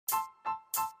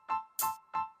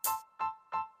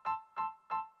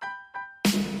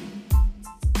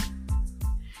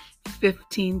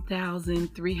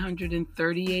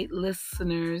15,338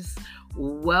 listeners.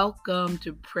 Welcome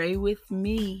to Pray With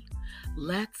Me.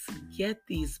 Let's get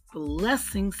these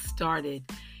blessings started.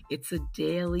 It's a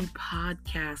daily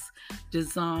podcast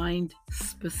designed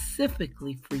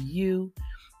specifically for you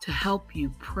to help you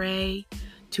pray,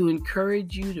 to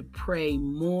encourage you to pray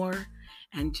more,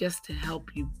 and just to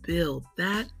help you build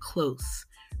that close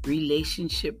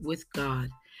relationship with God.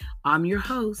 I'm your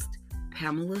host,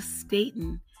 Pamela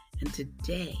Staten, and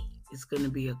today is going to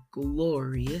be a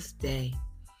glorious day.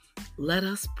 Let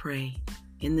us pray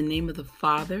in the name of the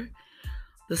Father,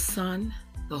 the Son,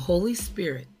 the Holy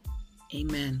Spirit.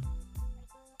 Amen.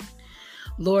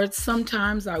 Lord,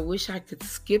 sometimes I wish I could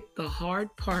skip the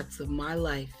hard parts of my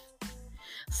life.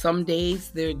 Some days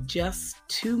they're just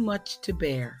too much to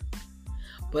bear.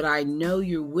 But I know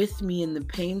you're with me in the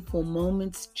painful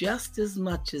moments just as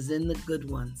much as in the good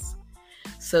ones.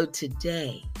 So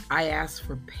today, I ask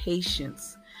for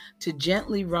patience to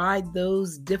gently ride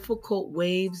those difficult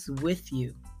waves with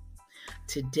you.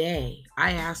 Today,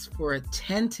 I ask for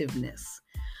attentiveness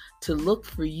to look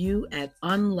for you at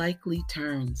unlikely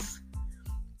turns.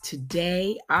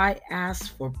 Today, I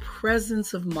ask for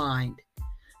presence of mind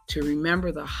to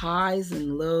remember the highs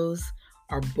and lows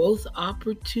are both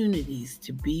opportunities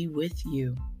to be with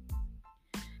you.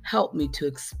 Help me to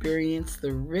experience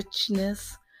the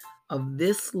richness of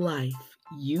this life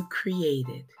you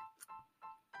created.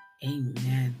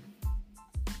 Amen.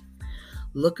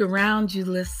 Look around you,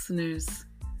 listeners.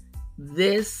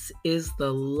 This is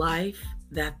the life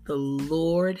that the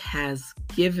Lord has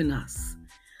given us.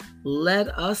 Let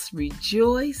us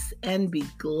rejoice and be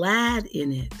glad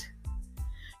in it.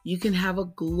 You can have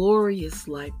a glorious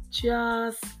life.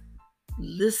 Just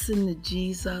listen to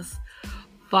Jesus,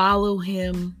 follow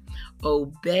him,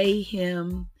 obey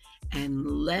him, and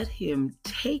let him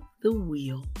take the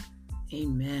wheel.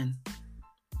 Amen.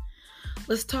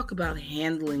 Let's talk about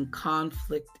handling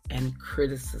conflict and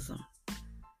criticism.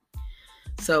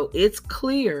 So it's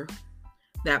clear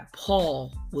that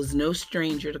Paul was no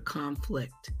stranger to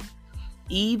conflict,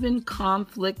 even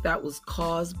conflict that was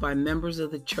caused by members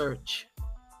of the church.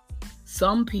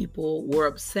 Some people were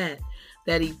upset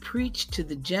that he preached to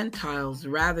the Gentiles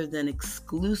rather than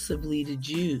exclusively to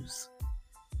Jews.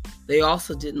 They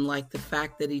also didn't like the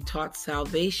fact that he taught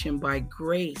salvation by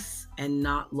grace and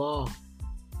not law.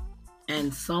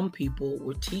 And some people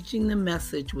were teaching the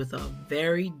message with a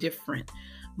very different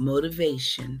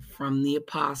motivation from the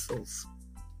apostles.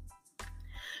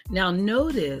 Now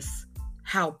notice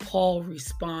how Paul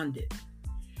responded.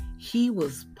 He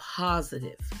was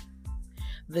positive.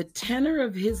 The tenor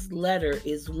of his letter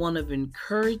is one of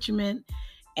encouragement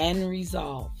and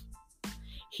resolve.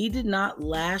 He did not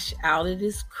lash out at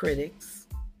his critics.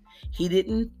 He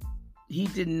did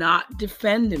not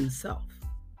defend himself.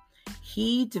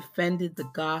 He defended the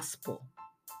gospel,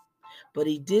 but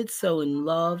he did so in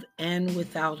love and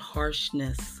without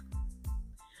harshness.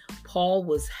 Paul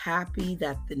was happy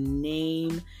that the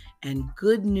name and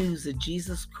good news of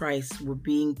Jesus Christ were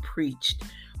being preached,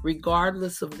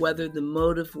 regardless of whether the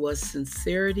motive was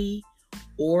sincerity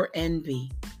or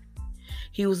envy.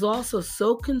 He was also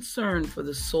so concerned for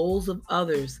the souls of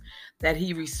others that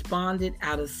he responded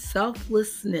out of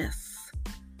selflessness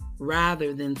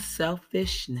rather than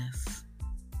selfishness.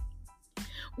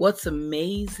 What's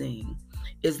amazing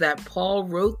is that Paul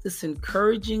wrote this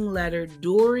encouraging letter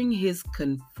during his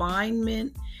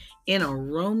confinement in a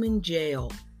Roman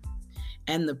jail,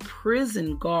 and the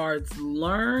prison guards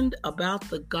learned about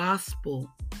the gospel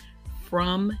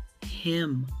from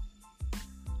him.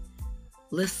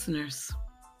 Listeners,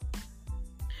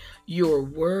 your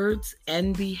words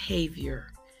and behavior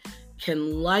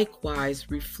can likewise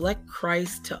reflect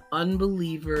Christ to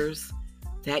unbelievers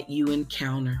that you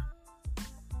encounter.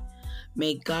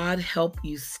 May God help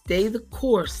you stay the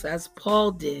course as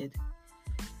Paul did,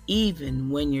 even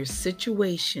when your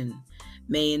situation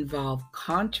may involve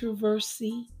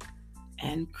controversy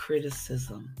and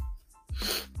criticism.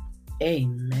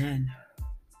 Amen.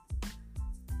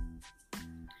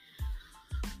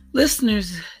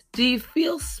 Listeners, do you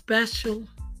feel special?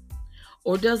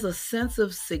 Or does a sense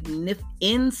of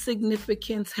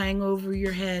insignificance hang over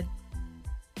your head?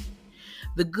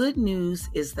 The good news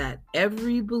is that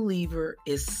every believer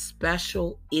is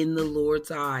special in the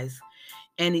Lord's eyes,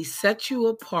 and he sets you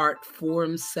apart for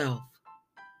himself.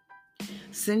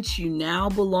 Since you now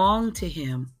belong to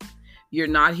him, you're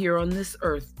not here on this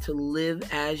earth to live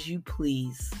as you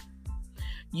please.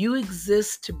 You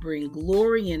exist to bring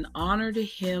glory and honor to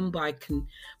him by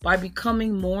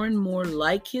becoming more and more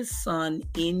like his son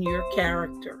in your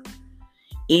character,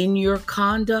 in your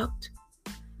conduct,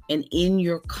 and in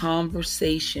your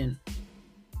conversation.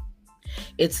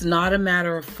 It's not a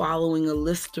matter of following a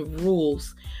list of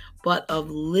rules, but of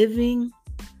living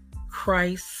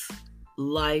Christ's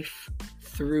life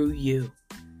through you.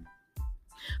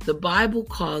 The Bible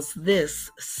calls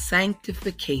this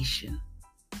sanctification.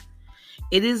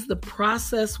 It is the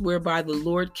process whereby the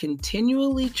Lord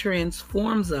continually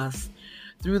transforms us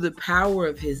through the power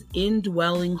of His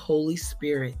indwelling Holy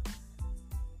Spirit.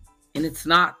 And it's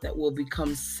not that we'll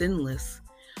become sinless,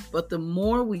 but the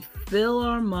more we fill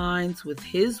our minds with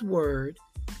His Word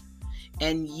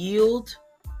and yield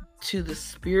to the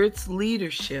Spirit's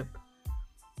leadership,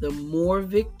 the more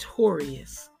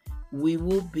victorious we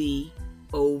will be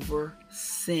over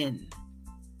sin.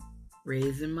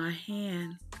 Raising my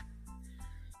hand.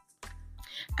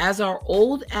 As our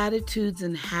old attitudes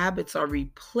and habits are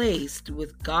replaced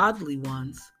with godly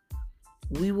ones,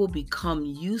 we will become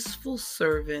useful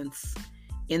servants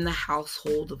in the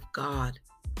household of God.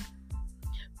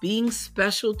 Being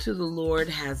special to the Lord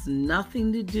has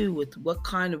nothing to do with what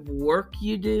kind of work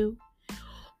you do,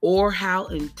 or how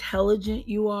intelligent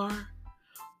you are,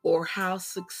 or how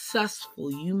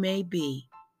successful you may be.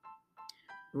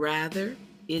 Rather,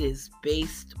 it is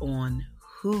based on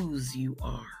whose you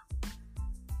are.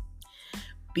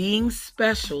 Being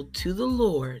special to the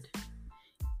Lord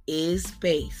is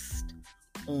based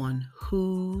on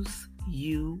whose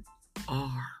you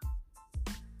are.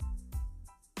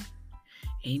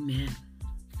 Amen.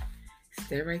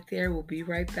 Stay right there. We'll be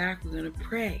right back. We're going to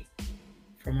pray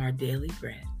from our daily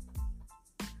bread.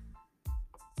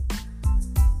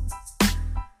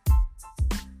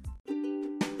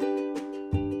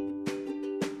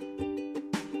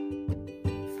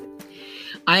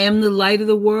 I am the light of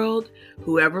the world.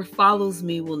 Whoever follows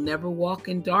me will never walk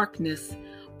in darkness,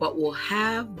 but will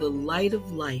have the light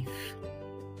of life.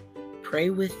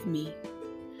 Pray with me.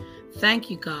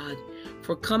 Thank you, God,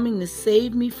 for coming to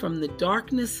save me from the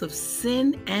darkness of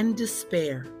sin and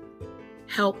despair.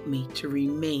 Help me to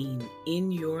remain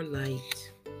in your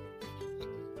light.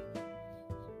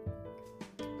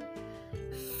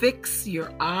 Fix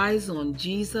your eyes on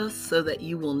Jesus so that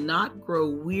you will not grow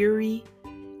weary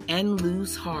and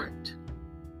lose heart.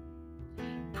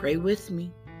 Pray with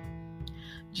me.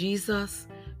 Jesus,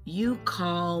 you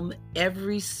calm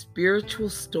every spiritual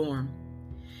storm.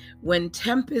 When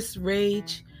tempests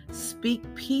rage, speak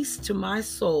peace to my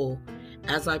soul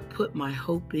as I put my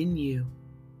hope in you.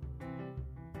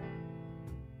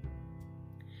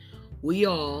 We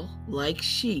all, like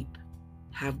sheep,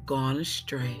 have gone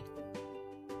astray.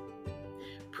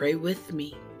 Pray with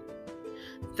me.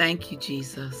 Thank you,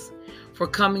 Jesus, for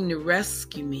coming to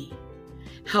rescue me.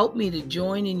 Help me to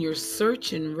join in your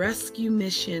search and rescue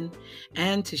mission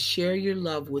and to share your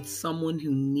love with someone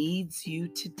who needs you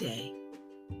today.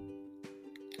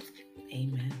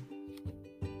 Amen.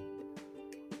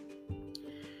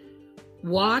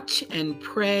 Watch and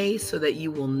pray so that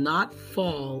you will not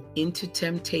fall into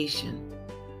temptation.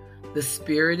 The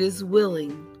spirit is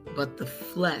willing, but the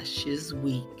flesh is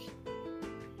weak.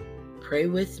 Pray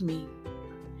with me.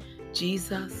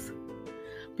 Jesus,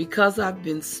 because I've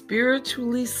been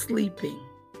spiritually sleeping,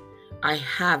 I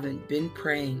haven't been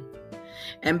praying.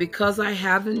 And because I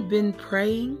haven't been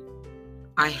praying,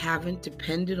 I haven't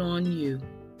depended on you.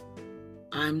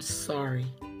 I'm sorry.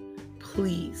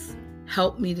 Please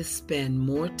help me to spend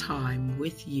more time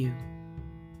with you.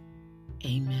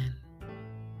 Amen.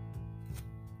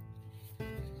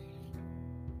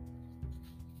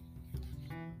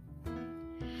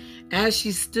 As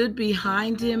she stood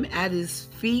behind him at his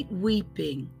feet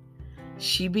weeping,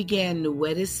 she began to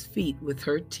wet his feet with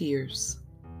her tears.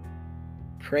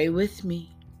 Pray with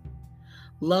me.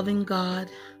 Loving God,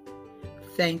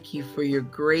 thank you for your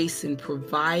grace in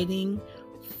providing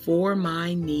for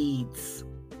my needs.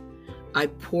 I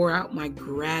pour out my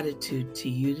gratitude to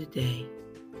you today.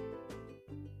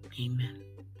 Amen.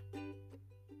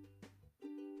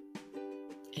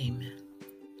 Amen.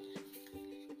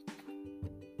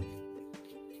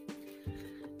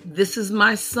 This is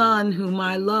my Son whom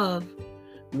I love.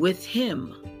 With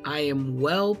him I am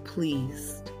well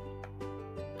pleased.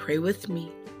 Pray with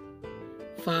me.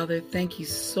 Father, thank you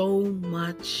so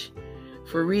much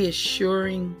for your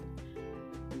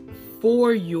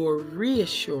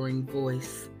reassuring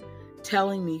voice,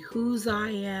 telling me whose I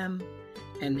am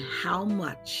and how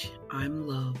much I'm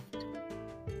loved.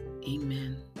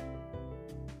 Amen.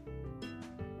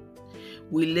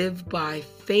 We live by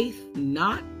faith,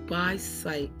 not by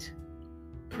sight.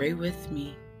 Pray with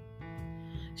me.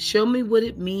 Show me what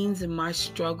it means in my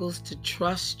struggles to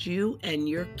trust you and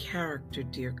your character,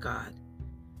 dear God.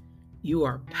 You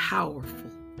are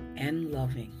powerful and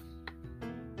loving.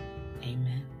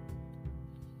 Amen.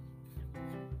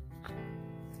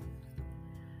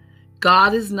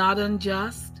 God is not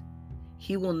unjust.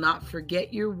 He will not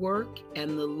forget your work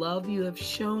and the love you have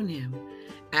shown him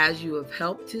as you have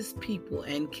helped his people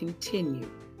and continue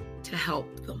to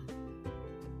help them.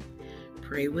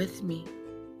 Pray with me.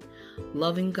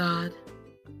 Loving God,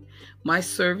 my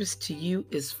service to you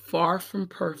is far from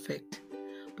perfect,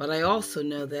 but I also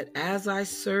know that as I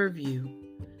serve you,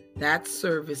 that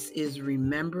service is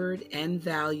remembered and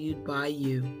valued by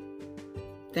you.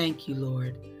 Thank you,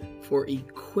 Lord, for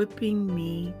equipping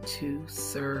me to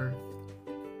serve.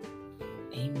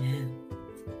 Amen.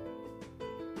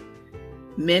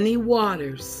 Many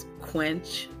waters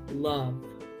quench love.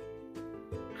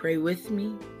 Pray with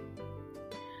me.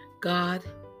 God,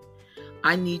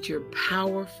 I need your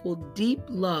powerful, deep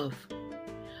love.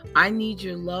 I need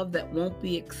your love that won't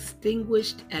be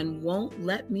extinguished and won't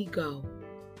let me go.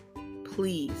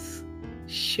 Please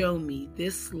show me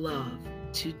this love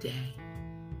today.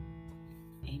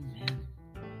 Amen.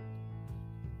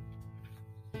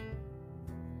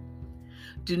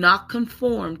 Do not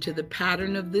conform to the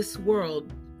pattern of this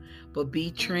world, but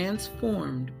be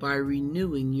transformed by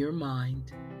renewing your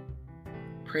mind.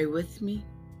 Pray with me.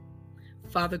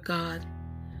 Father God,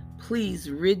 please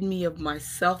rid me of my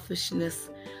selfishness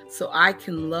so I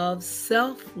can love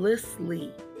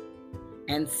selflessly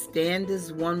and stand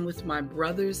as one with my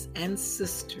brothers and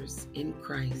sisters in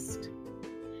Christ.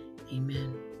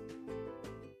 Amen.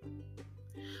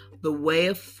 The way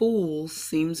of fools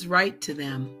seems right to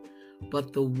them,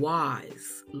 but the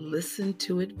wise listen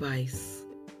to advice.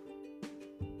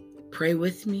 Pray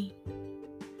with me.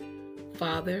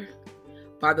 Father,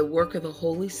 by the work of the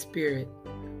Holy Spirit,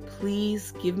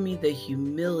 please give me the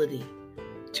humility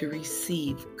to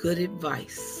receive good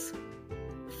advice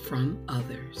from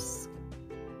others.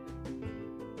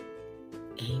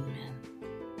 Amen.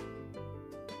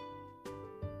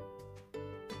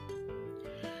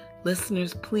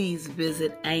 Listeners, please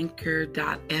visit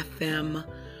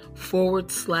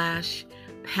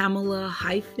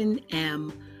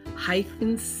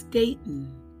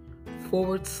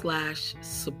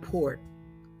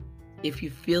If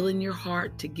you feel in your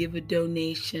heart to give a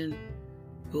donation,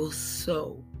 it will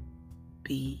so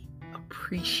be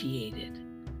appreciated.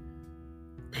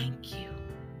 Thank you.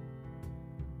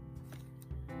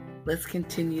 Let's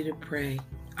continue to pray.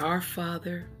 Our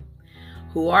Father,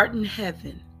 who art in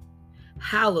heaven,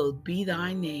 hallowed be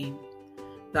thy name.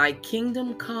 Thy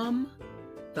kingdom come,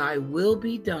 thy will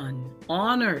be done,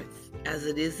 on earth as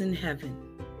it is in heaven.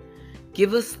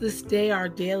 Give us this day our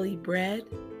daily bread,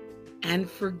 and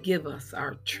forgive us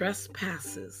our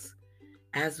trespasses,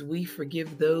 as we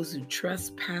forgive those who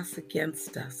trespass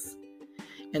against us.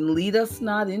 And lead us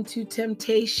not into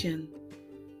temptation,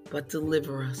 but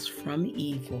deliver us from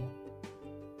evil.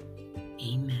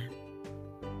 Amen.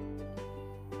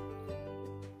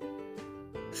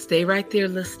 Stay right there,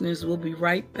 listeners. We'll be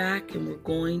right back, and we're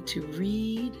going to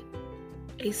read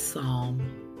a psalm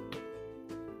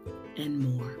and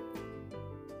more.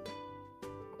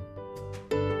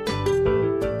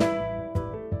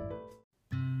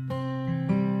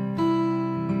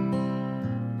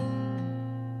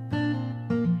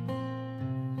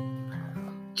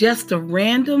 Just a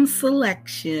random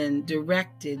selection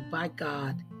directed by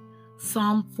God.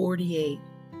 Psalm 48.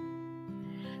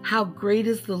 How great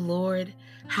is the Lord,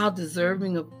 how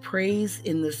deserving of praise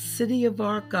in the city of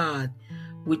our God,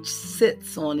 which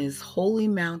sits on his holy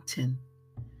mountain.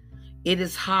 It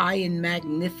is high and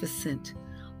magnificent.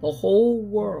 The whole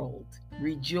world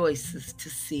rejoices to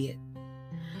see it.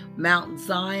 Mount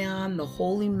Zion, the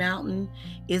holy mountain,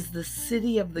 is the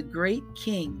city of the great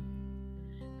King.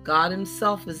 God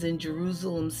himself is in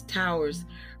Jerusalem's towers,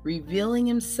 revealing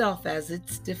himself as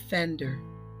its defender.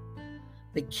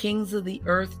 The kings of the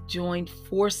earth joined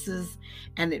forces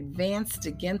and advanced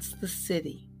against the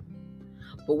city.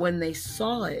 But when they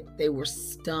saw it, they were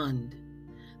stunned.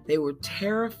 They were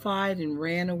terrified and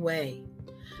ran away.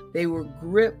 They were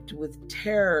gripped with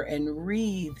terror and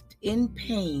writhed in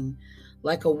pain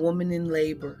like a woman in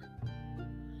labor.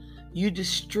 You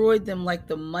destroyed them like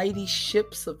the mighty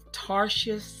ships of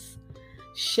Tarshish,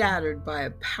 shattered by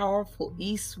a powerful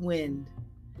east wind.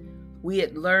 We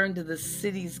had learned of the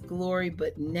city's glory,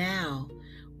 but now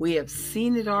we have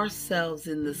seen it ourselves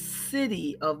in the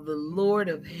city of the Lord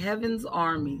of heaven's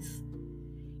armies.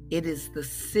 It is the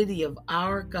city of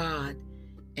our God,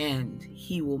 and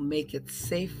he will make it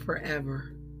safe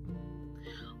forever.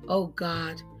 Oh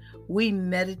God, we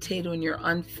meditate on your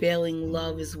unfailing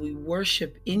love as we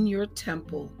worship in your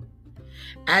temple.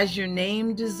 As your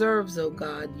name deserves, O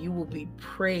God, you will be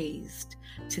praised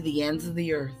to the ends of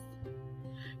the earth.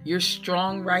 Your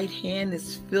strong right hand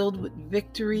is filled with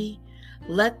victory.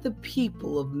 Let the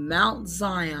people of Mount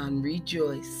Zion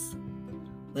rejoice.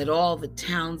 Let all the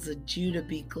towns of Judah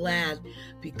be glad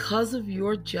because of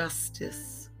your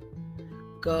justice.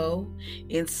 Go,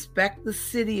 inspect the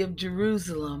city of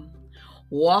Jerusalem.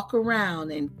 Walk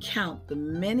around and count the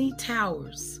many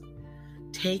towers.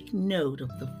 Take note of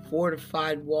the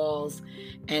fortified walls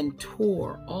and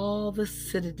tour all the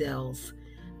citadels,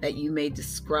 that you may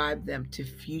describe them to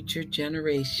future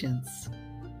generations.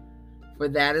 For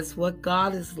that is what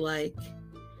God is like.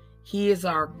 He is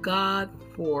our God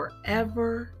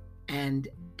forever and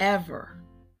ever,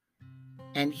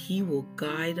 and He will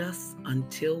guide us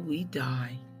until we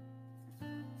die.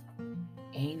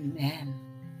 Amen.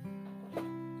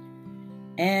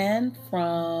 And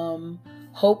from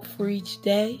Hope for Each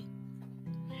Day,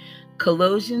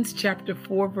 Colossians chapter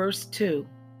 4, verse 2.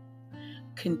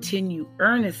 Continue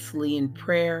earnestly in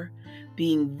prayer,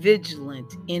 being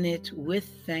vigilant in it with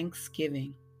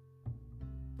thanksgiving.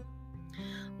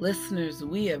 Listeners,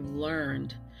 we have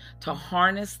learned to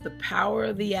harness the power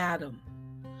of the atom,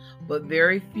 but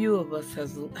very few of us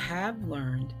have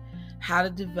learned how to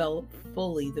develop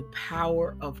fully the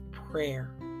power of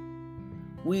prayer.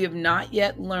 We have not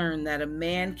yet learned that a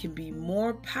man can be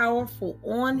more powerful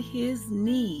on his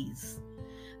knees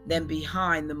than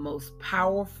behind the most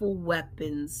powerful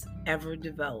weapons ever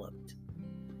developed.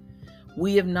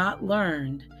 We have not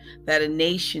learned that a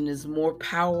nation is more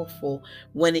powerful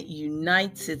when it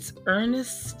unites its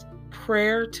earnest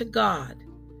prayer to God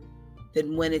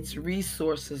than when its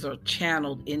resources are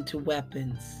channeled into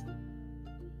weapons.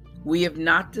 We have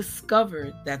not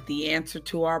discovered that the answer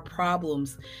to our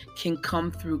problems can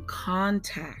come through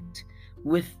contact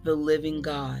with the living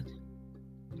God.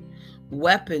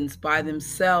 Weapons by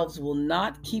themselves will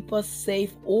not keep us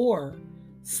safe or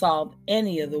solve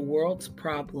any of the world's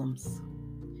problems.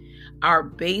 Our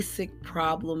basic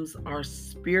problems are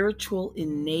spiritual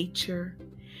in nature,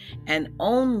 and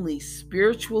only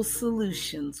spiritual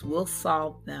solutions will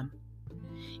solve them.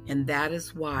 And that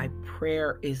is why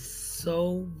prayer is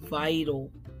so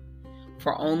vital,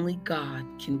 for only God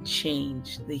can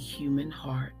change the human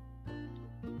heart.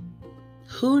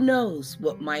 Who knows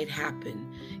what might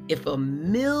happen if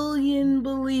 1 million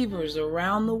believers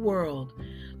around the world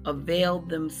availed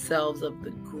themselves of the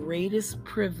greatest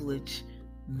privilege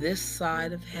this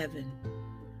side of heaven,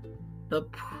 the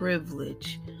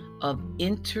privilege of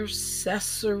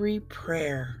intercessory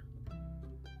prayer.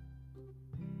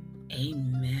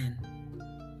 Amen.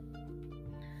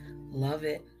 Love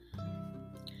it.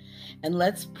 And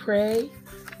let's pray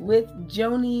with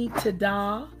Joni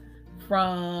Tada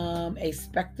from A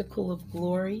Spectacle of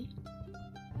Glory.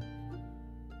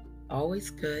 Always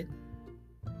good.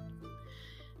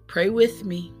 Pray with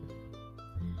me.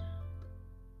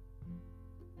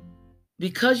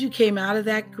 Because you came out of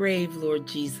that grave, Lord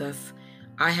Jesus,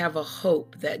 I have a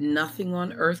hope that nothing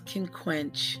on earth can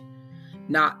quench.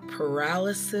 Not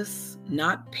paralysis,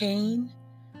 not pain,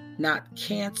 not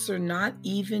cancer, not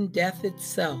even death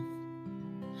itself.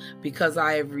 Because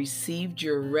I have received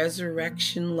your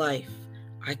resurrection life,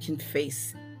 I can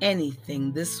face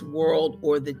anything this world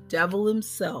or the devil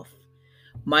himself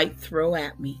might throw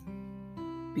at me.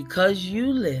 Because you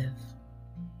live,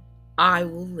 I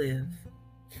will live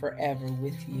forever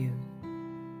with you.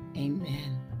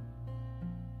 Amen.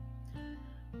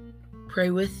 Pray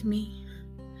with me.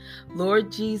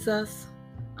 Lord Jesus,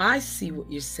 I see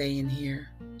what you're saying here.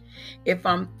 If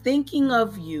I'm thinking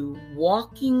of you,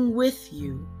 walking with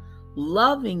you,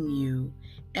 loving you,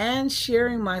 and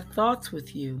sharing my thoughts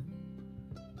with you,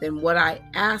 then what I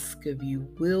ask of you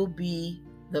will be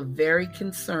the very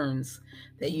concerns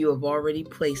that you have already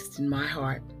placed in my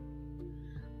heart.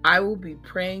 I will be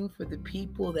praying for the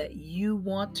people that you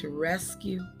want to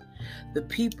rescue, the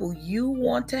people you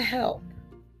want to help,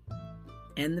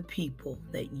 and the people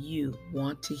that you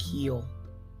want to heal.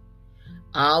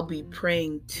 I'll be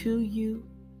praying to you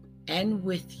and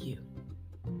with you.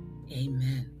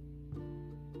 Amen.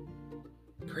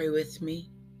 Pray with me.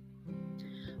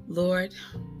 Lord,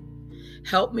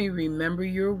 help me remember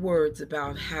your words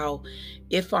about how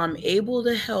if I'm able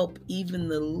to help even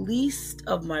the least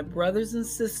of my brothers and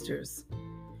sisters,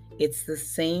 it's the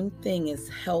same thing as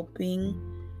helping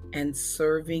and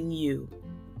serving you.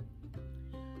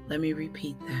 Let me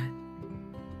repeat that.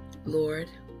 Lord,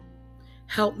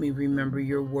 help me remember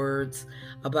your words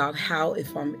about how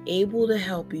if I'm able to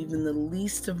help even the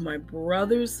least of my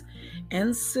brothers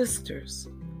and sisters,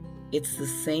 it's the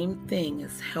same thing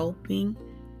as helping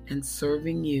and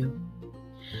serving you.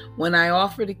 When I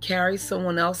offer to carry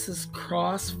someone else's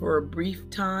cross for a brief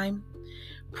time,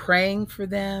 praying for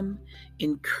them,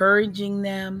 encouraging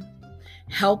them,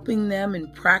 helping them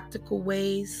in practical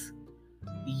ways,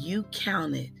 you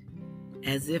count it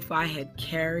as if I had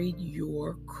carried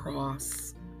your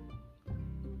cross.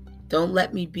 Don't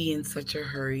let me be in such a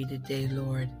hurry today,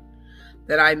 Lord,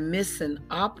 that I miss an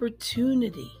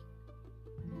opportunity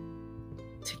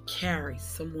to carry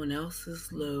someone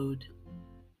else's load.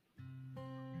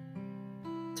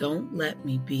 Don't let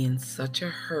me be in such a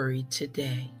hurry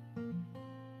today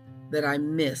that I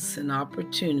miss an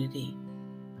opportunity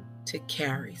to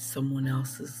carry someone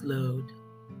else's load.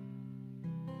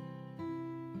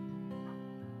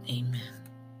 Amen.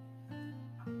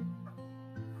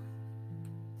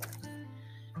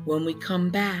 When we come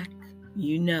back,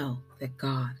 you know that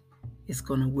God is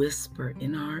going to whisper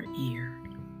in our ear.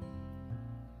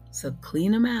 So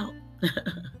clean them out.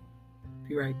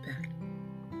 Be right back.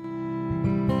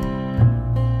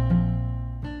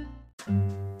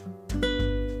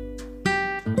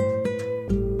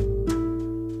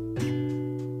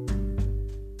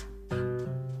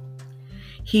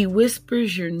 He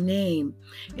whispers your name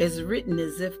is written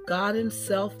as if God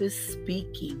himself is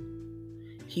speaking.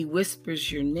 He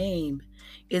whispers your name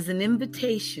is an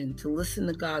invitation to listen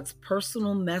to God's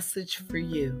personal message for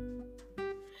you.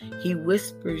 He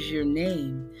whispers your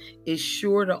name is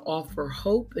sure to offer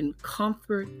hope and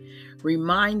comfort,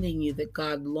 reminding you that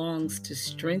God longs to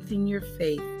strengthen your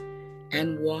faith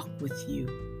and walk with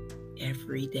you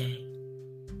every day.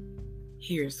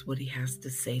 Here's what he has to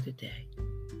say today.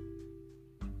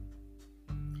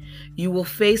 You will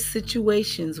face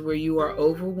situations where you are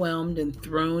overwhelmed and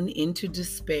thrown into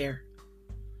despair.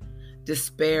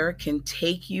 Despair can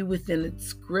take you within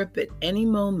its grip at any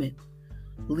moment,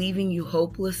 leaving you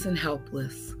hopeless and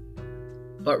helpless.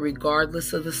 But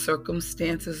regardless of the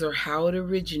circumstances or how it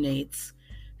originates,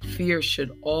 fear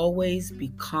should always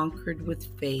be conquered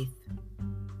with faith.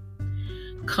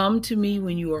 Come to me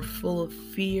when you are full of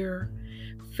fear,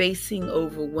 facing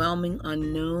overwhelming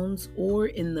unknowns, or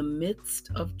in the midst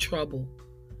of trouble.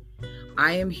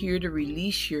 I am here to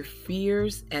release your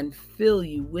fears and fill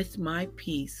you with my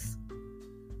peace.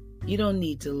 You don't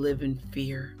need to live in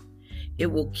fear. It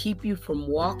will keep you from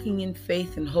walking in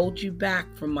faith and hold you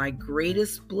back from my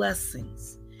greatest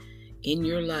blessings in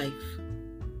your life.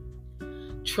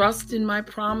 Trust in my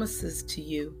promises to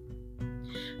you.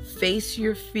 Face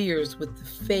your fears with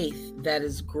the faith that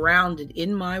is grounded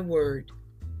in my word.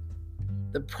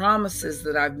 The promises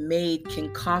that I've made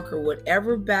can conquer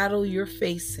whatever battle you're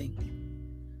facing.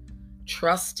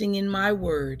 Trusting in my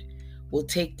word will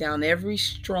take down every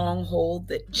stronghold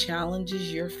that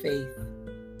challenges your faith.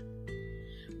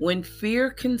 When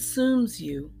fear consumes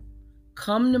you,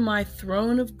 come to my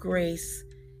throne of grace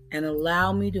and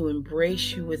allow me to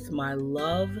embrace you with my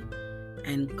love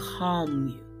and calm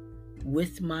you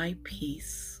with my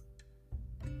peace.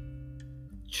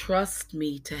 Trust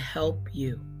me to help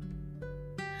you,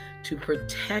 to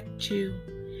protect you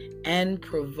and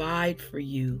provide for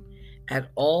you at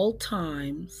all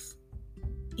times,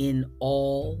 in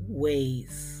all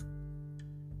ways.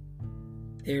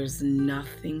 There's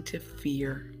nothing to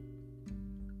fear,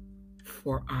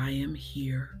 for I am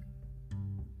here.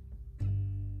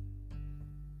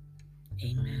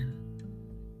 Amen.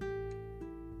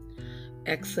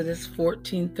 Exodus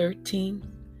 14:13.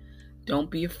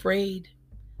 Don't be afraid.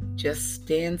 Just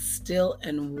stand still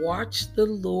and watch the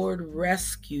Lord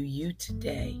rescue you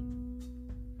today.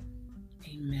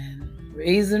 Amen.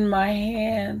 Raising my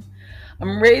hand.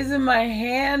 I'm raising my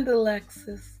hand,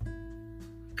 Alexis.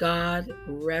 God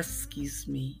rescues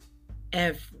me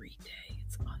every day.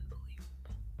 It's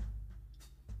unbelievable.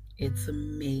 It's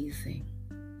amazing.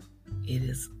 It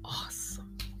is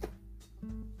awesome.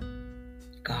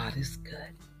 God is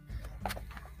good.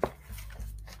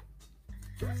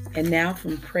 And now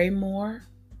from Pray More.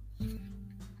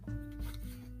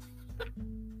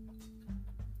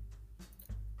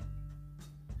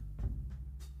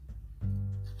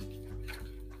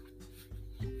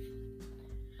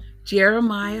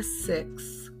 Jeremiah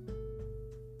 6,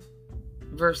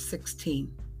 verse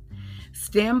 16.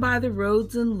 Stand by the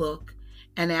roads and look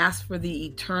and ask for the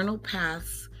eternal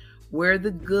paths where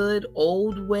the good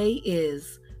old way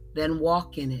is, then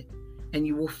walk in it, and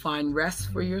you will find rest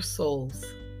for your souls.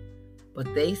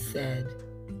 But they said,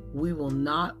 we will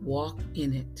not walk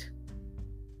in it.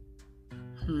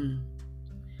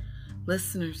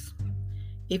 Listeners,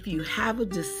 if you have a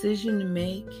decision to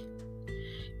make,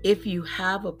 if you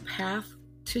have a path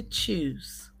to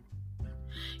choose,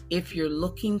 if you're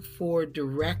looking for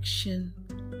direction,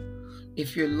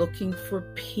 if you're looking for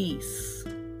peace,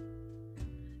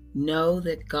 know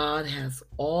that God has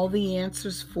all the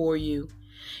answers for you,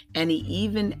 and he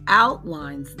even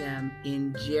outlines them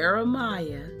in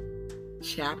Jeremiah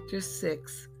chapter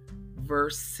 6,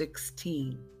 verse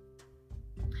 16.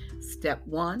 Step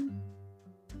 1,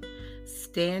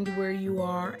 stand where you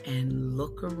are and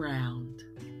look around.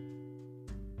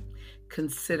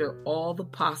 Consider all the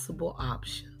possible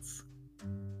options.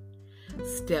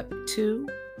 Step 2,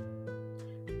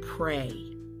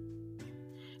 pray.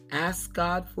 Ask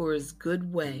God for His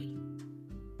good way.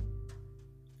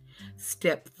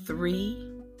 Step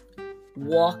 3,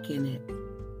 walk in it.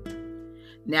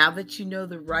 Now that you know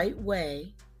the right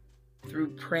way,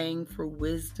 through praying for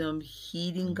wisdom,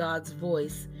 heeding God's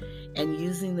voice, and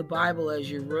using the Bible as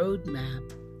your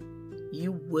roadmap,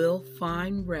 you will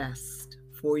find rest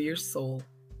for your soul.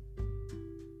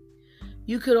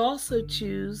 You could also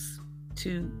choose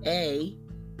to A,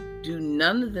 do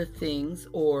none of the things,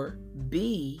 or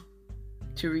B,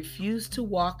 to refuse to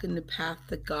walk in the path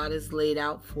that God has laid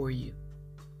out for you.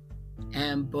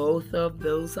 And both of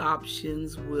those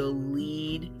options will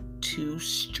lead to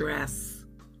stress.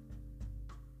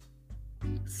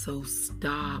 So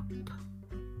stop.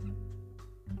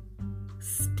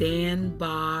 Stand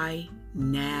by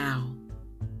now.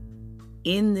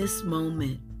 In this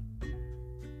moment,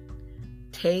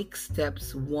 take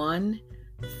steps 1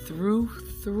 through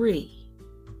 3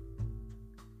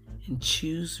 and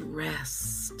choose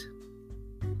rest,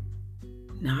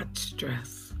 not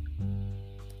stress.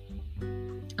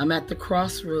 I'm at the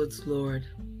crossroads, Lord,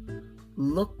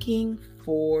 looking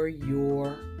for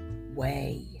your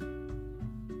way.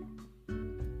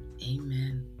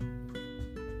 Amen.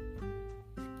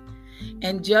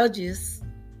 And Judges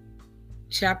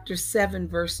chapter 7,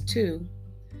 verse 2,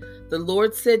 the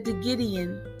Lord said to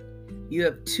Gideon, "You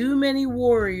have too many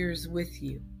warriors with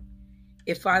you.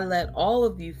 If I let all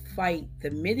of you fight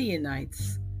the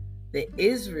Midianites, the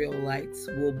Israelites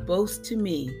will boast to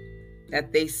me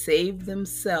that they saved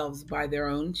themselves by their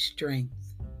own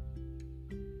strength."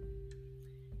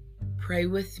 Pray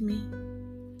with me.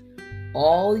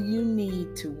 All you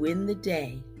need to win the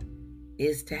day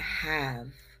is to have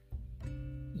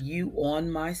you on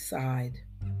my side.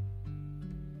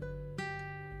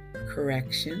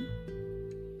 Correction.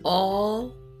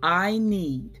 All I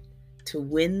need to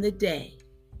win the day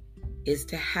is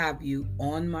to have you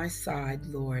on my side,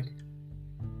 Lord.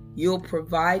 You'll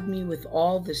provide me with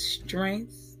all the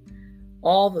strength,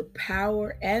 all the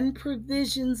power and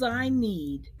provisions I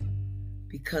need,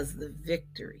 because the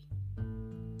victory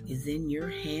is in your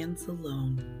hands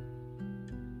alone.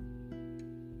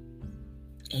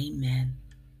 Amen.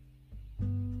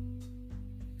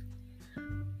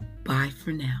 Bye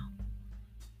for now.